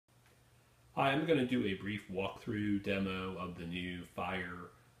Hi, I'm going to do a brief walkthrough demo of the new Fire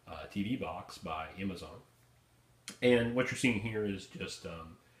TV box by Amazon. And what you're seeing here is just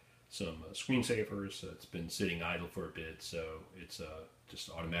some screensavers. It's been sitting idle for a bit, so it's just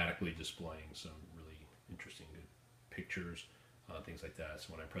automatically displaying some really interesting good pictures, things like that.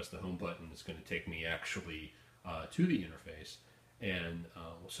 So when I press the home button, it's going to take me actually to the interface. And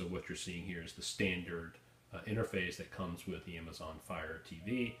so what you're seeing here is the standard interface that comes with the Amazon Fire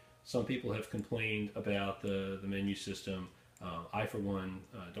TV. Some people have complained about the menu system. I, for one,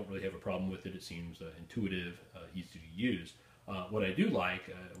 don't really have a problem with it. It seems intuitive, easy to use. What I do like,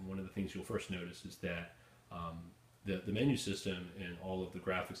 one of the things you'll first notice is that the menu system and all of the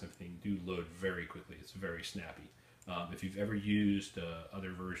graphics and everything do load very quickly. It's very snappy. If you've ever used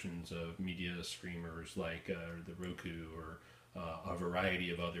other versions of media streamers like the Roku or a variety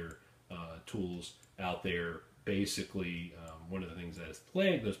of other tools out there, basically one of the things that has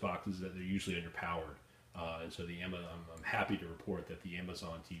plagued those boxes is that they're usually underpowered. And so I'm happy to report that the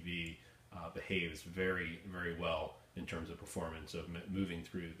Amazon TV behaves very, very well in terms of performance of moving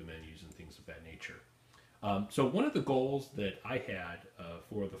through the menus and things of that nature. So one of the goals that I had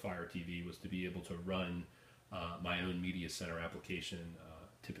for the Fire TV was to be able to run my own media center application.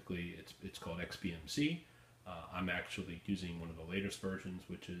 Typically it's called XBMC. I'm actually using one of the latest versions,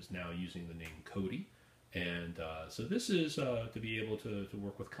 which is now using the name KODI. And so this is to be able to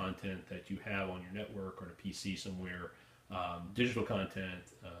work with content that you have on your network or a PC somewhere, digital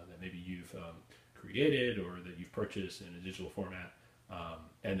content that maybe you've created or that you've purchased in a digital format,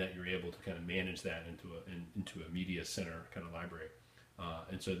 and that you're able to kind of manage that into a media center kind of library.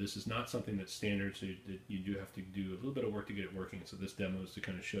 And so this is not something that's standard, so you do have to do a little bit of work to get it working. So this demo is to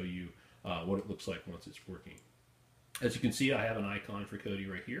kind of show you what it looks like once it's working. As you can see, I have an icon for KODI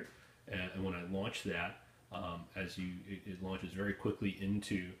right here. And when I launch that, it launches very quickly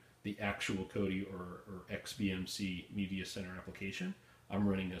into the actual KODI or XBMC Media Center application. I'm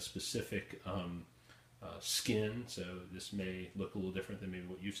running a specific skin, so this may look a little different than maybe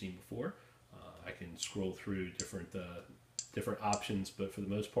what you've seen before. I can scroll through different options, but for the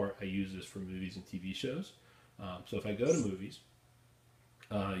most part, I use this for movies and TV shows. So if I go to movies,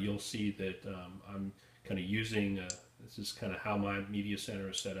 you'll see that I'm kind of using this is kind of how my media center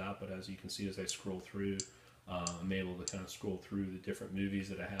is set up, but as you can see as I scroll through, I'm able to kind of scroll through the different movies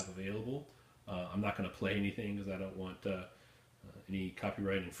that I have available. I'm not going to play anything because I don't want any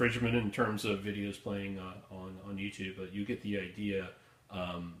copyright infringement in terms of videos playing on YouTube, but you get the idea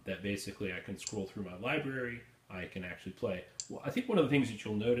that basically I can scroll through my library, I can actually play. Well, I think one of the things that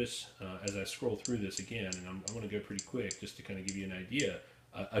you'll notice as I scroll through this again, and I'm going to go pretty quick just to kind of give you an idea,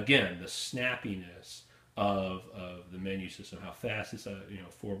 again, the snappiness of the menu system, how fast it's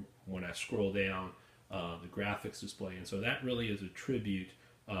for when I scroll down, the graphics display, and so that really is a tribute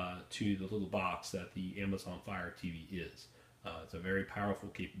to the little box that the Amazon Fire TV is. It's a very powerful,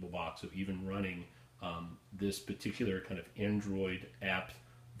 capable box, so even running this particular kind of Android app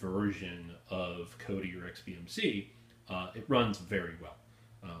version of KODI or XBMC, it runs very well.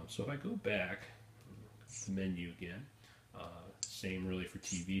 So if I go back to the menu again, same really for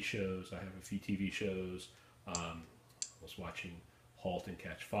TV shows. I have a few TV shows. I was watching Halt and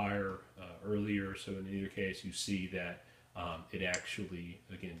Catch Fire earlier, so in either case you see that it actually,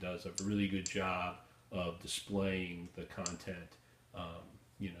 again, does a really good job of displaying the content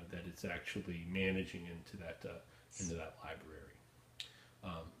that it's actually managing into that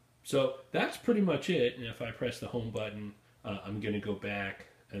library. So that's pretty much it, and if I press the home button, I'm going to go back,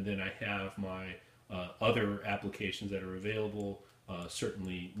 and then I have my other applications that are available.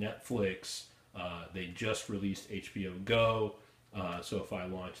 Certainly Netflix, they just released HBO Go, so if I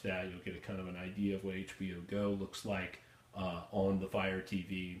launch that, you'll get a kind of an idea of what HBO Go looks like on the Fire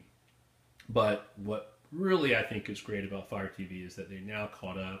TV. But what really I think is great about Fire TV is that they're now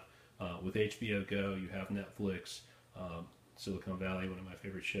caught up with HBO Go. You have Netflix, Silicon Valley, one of my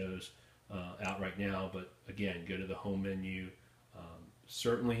favorite shows, out right now. But again, go to the home menu.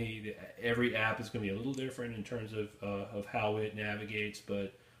 Certainly, every app is going to be a little different in terms of how it navigates,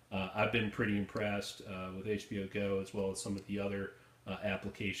 but I've been pretty impressed with HBO Go as well as some of the other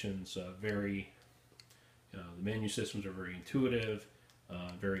applications. The menu systems are very intuitive,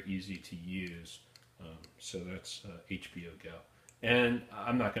 very easy to use. So that's HBO Go. And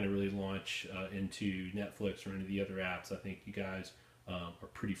I'm not going to really launch into Netflix or any of the other apps. I think you guys are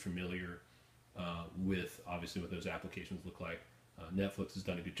pretty familiar with, obviously, what those applications look like. Netflix has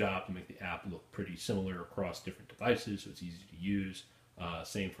done a good job to make the app look pretty similar across different devices, so it's easy to use.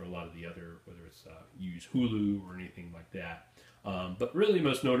 Same for a lot of the other, whether it's use Hulu or anything like that. But really,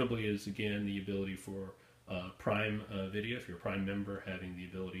 most notably is, again, the ability for Prime Video, if you're a Prime member, having the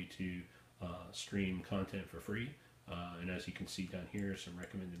ability to stream content for free. And as you can see down here, some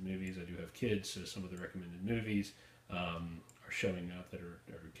recommended movies. I do have kids, so some of the recommended movies are showing up that are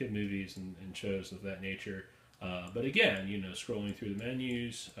kid movies and shows of that nature. But again, scrolling through the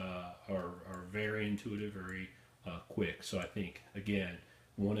menus are very intuitive, very quick. So I think, again,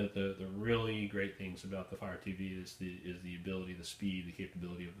 one of the really great things about the Fire TV is the ability, the speed, the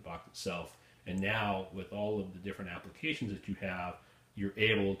capability of the box itself. And now, with all of the different applications that you have, you're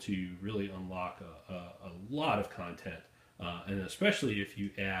able to really unlock a lot of content. And especially if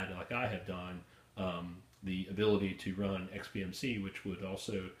you add, like I have done, the ability to run XBMC, which would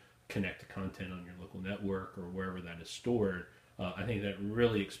also connect to content on your local network or wherever that is stored. I think that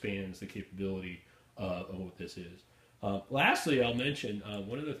really expands the capability of what this is. Lastly, I'll mention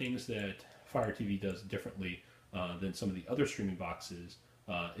one of the things that Fire TV does differently than some of the other streaming boxes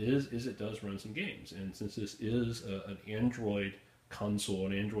is it does run some games. And since this is an Android console,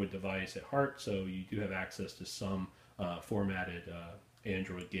 an Android device at heart, so you do have access to some formatted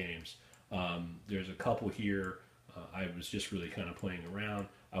Android games. There's a couple here. I was just really kind of playing around.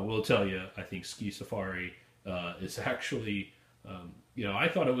 I will tell you, I think Ski Safari is actually, I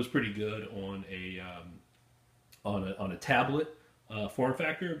thought it was pretty good on a tablet form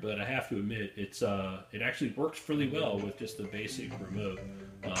factor, but I have to admit it actually works really well with just the basic remote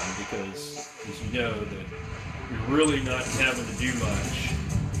because, as you know, that you're really not having to do much.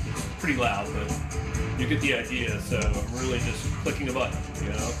 It's pretty loud, but you get the idea. So I'm really just clicking a button,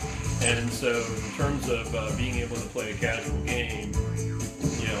 And so in terms of being able to play a casual game,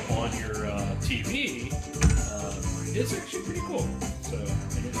 on your TV, it's actually pretty cool. So,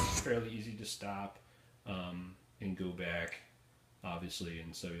 and it's fairly easy to stop and go back, obviously.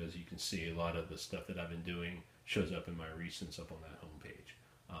 And so, as you can see, a lot of the stuff that I've been doing shows up in my recents up on that home page,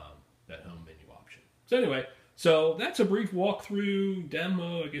 that home menu option. So anyway, so that's a brief walkthrough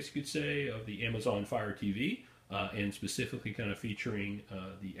demo, I guess you could say, of the Amazon Fire TV, and specifically kind of featuring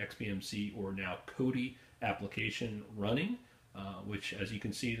the XBMC, or now KODI, application running. Which, as you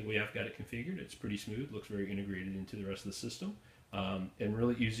can see, the way I've got it configured, it's pretty smooth, looks very integrated into the rest of the system, and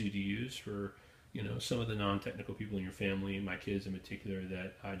really easy to use for, some of the non-technical people in your family, my kids in particular,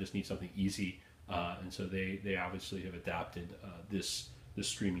 that I just need something easy, and so they obviously have adapted this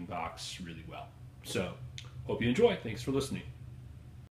streaming box really well. So, hope you enjoy. Thanks for listening.